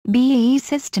BAE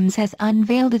Systems has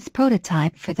unveiled its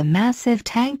prototype for the massive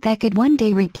tank that could one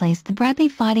day replace the Bradley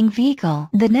fighting vehicle.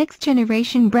 The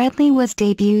next-generation Bradley was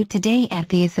debuted today at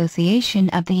the Association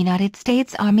of the United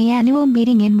States Army annual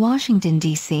meeting in Washington,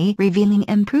 D.C., revealing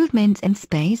improvements in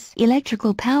space,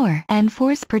 electrical power, and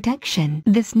force protection.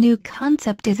 This new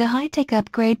concept is a high-tech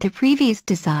upgrade to previous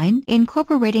design,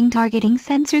 incorporating targeting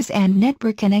sensors and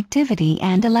network connectivity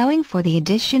and allowing for the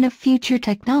addition of future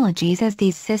technologies as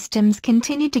these systems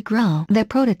continue to grow. The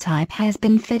prototype has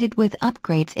been fitted with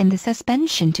upgrades in the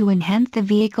suspension to enhance the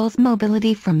vehicle's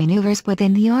mobility for maneuvers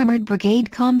within the Armored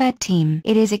Brigade combat team.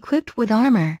 It is equipped with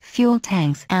armor, fuel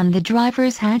tanks, and the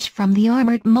driver's hatch from the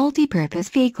Armored Multipurpose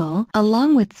Vehicle,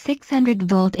 along with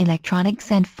 600-volt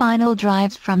electronics and final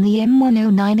drives from the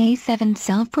M109A7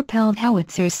 self-propelled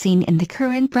howitzers seen in the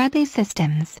current Bradley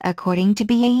systems. According to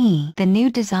BAE, the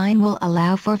new design will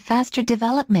allow for faster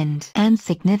development and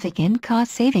significant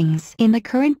cost savings. In the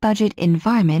current budget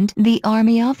environment, the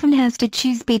Army often has to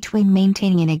choose between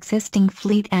maintaining an existing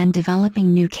fleet and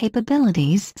developing new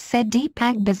capabilities, said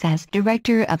Deepak Bazaz,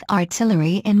 Director of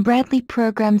Artillery and Bradley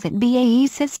Programs at BAE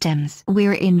Systems.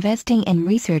 We're investing in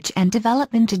research and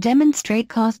development to demonstrate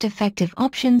cost-effective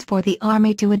options for the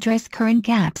Army to address current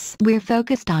gaps. We're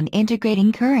focused on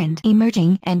integrating current,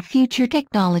 emerging, and future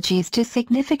technologies to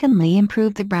significantly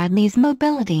improve the Bradley's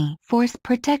mobility, force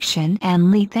protection,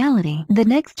 and lethality. The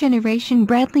next-generation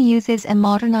Bradley uses a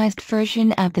modernized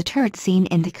version of the turret seen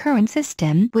in the current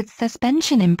system, with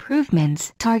suspension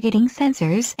improvements, targeting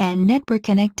sensors, and network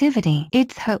connectivity.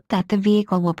 It's hoped that the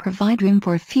vehicle will provide room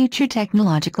for future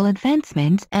technological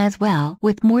advancements as well,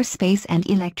 with more space and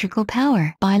electrical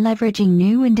power. By leveraging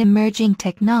new and emerging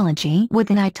technology with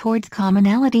an eye towards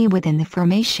commonality within the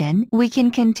formation, we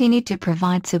can continue to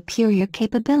provide superior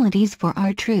capabilities for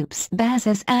our troops.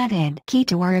 Bazaz added, key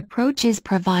to our approach is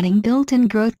providing built-in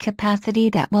growth capacity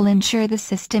that will ensure the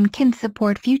system can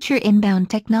support future inbound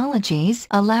technologies,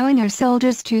 allowing our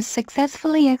soldiers to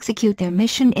successfully execute their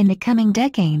mission in the coming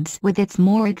decades. With its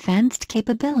more advanced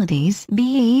capabilities,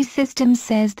 BAE Systems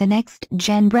says the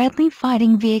next-gen Bradley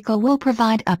fighting vehicle will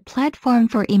provide a platform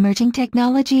for emerging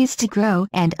technologies to grow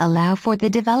and allow for the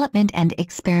development and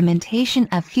experimentation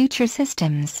of future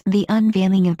systems. The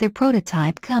unveiling of the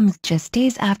prototype comes just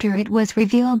days after it was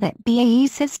revealed that BAE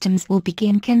Systems will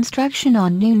begin construction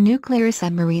on new nuclear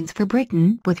submarines for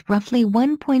Britain, with roughly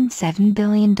 $1.7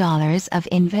 billion of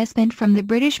investment from the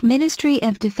British Ministry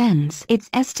of Defence. It's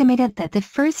estimated that the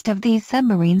first of these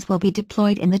submarines will be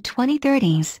deployed in the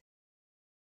 2030s.